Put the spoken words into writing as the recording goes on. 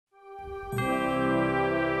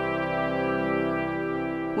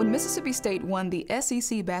When Mississippi State won the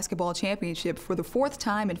SEC basketball championship for the fourth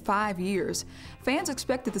time in 5 years, fans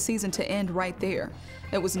expected the season to end right there.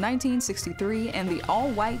 It was 1963, and the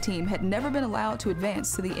all-white team had never been allowed to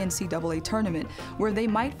advance to the NCAA tournament, where they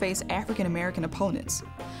might face African-American opponents.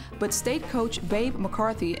 But State coach Babe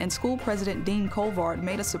McCarthy and school president Dean Colvard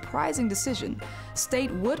made a surprising decision.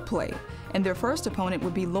 State would play, and their first opponent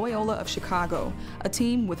would be Loyola of Chicago, a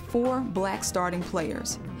team with 4 black starting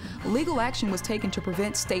players. Legal action was taken to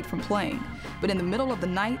prevent State from playing, but in the middle of the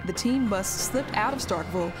night, the team bus slipped out of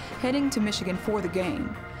Starkville, heading to Michigan for the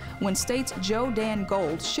game. When State's Joe Dan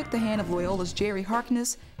Gold shook the hand of Loyola's Jerry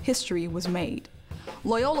Harkness, history was made.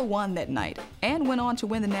 Loyola won that night and went on to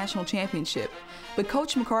win the national championship, but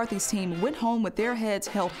Coach McCarthy's team went home with their heads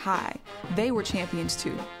held high. They were champions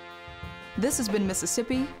too. This has been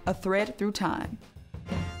Mississippi, a thread through time.